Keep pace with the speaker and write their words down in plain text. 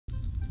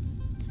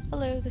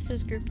Hello, this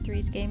is Group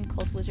 3's game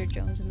called Wizard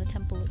Jones and the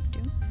Temple of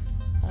Doom.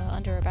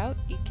 Under About,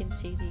 you can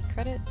see the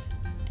credits,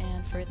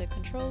 and for the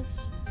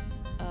controls,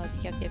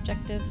 you have the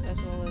objective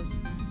as well as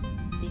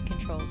the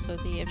controls. So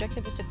the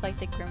objective is to collect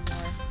the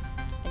Grimoire,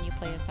 and you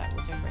play as that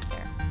wizard right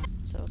there.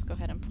 So let's go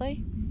ahead and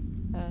play.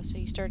 So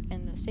you start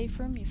in the safe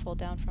room, you fall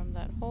down from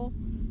that hole,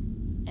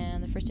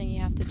 and the first thing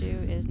you have to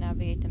do is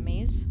navigate the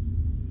maze.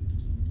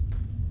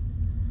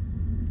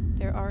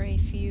 There are a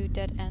few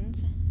dead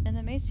ends in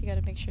the maze, so you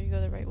gotta make sure you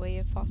go the right way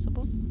if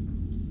possible.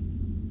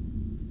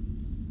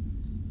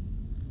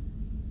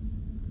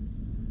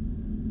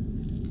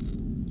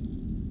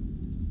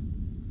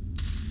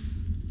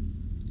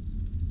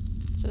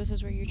 So this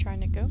is where you're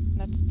trying to go.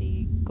 That's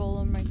the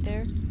golem right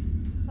there.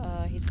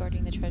 He's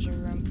guarding the treasure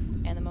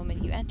room, and the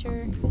moment you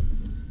enter,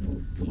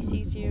 he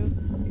sees you.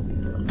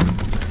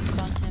 You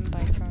stun him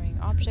by throwing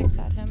objects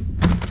at him,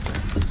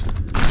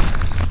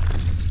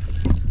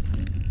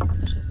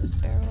 such as this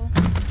barrel.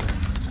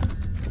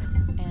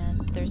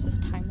 And there's this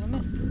time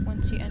limit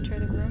once you enter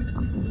the room.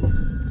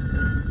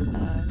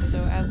 So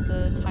as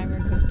the timer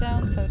goes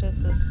down, so does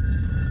this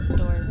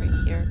door right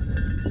here,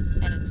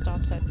 and it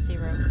stops at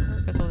 0,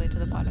 or goes all the way to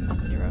the bottom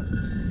at 0.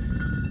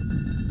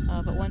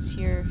 But once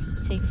you're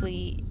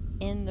safely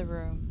in the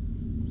room,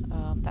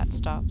 that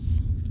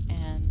stops,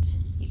 and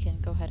you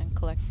can go ahead and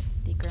collect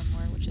the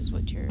Grimoire, which is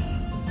what you're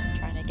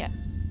trying to get.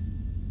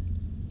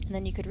 And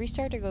then you could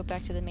restart or go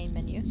back to the main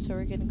menu. So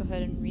we're going to go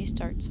ahead and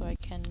restart so I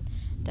can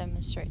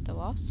demonstrate the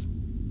loss.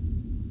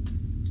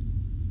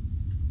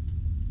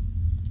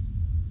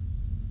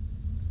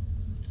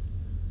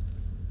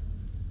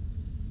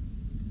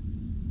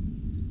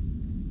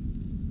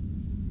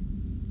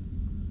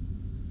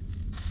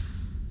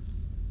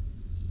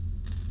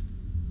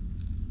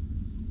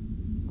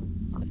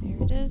 So here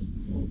it is.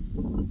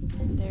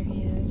 There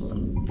he is.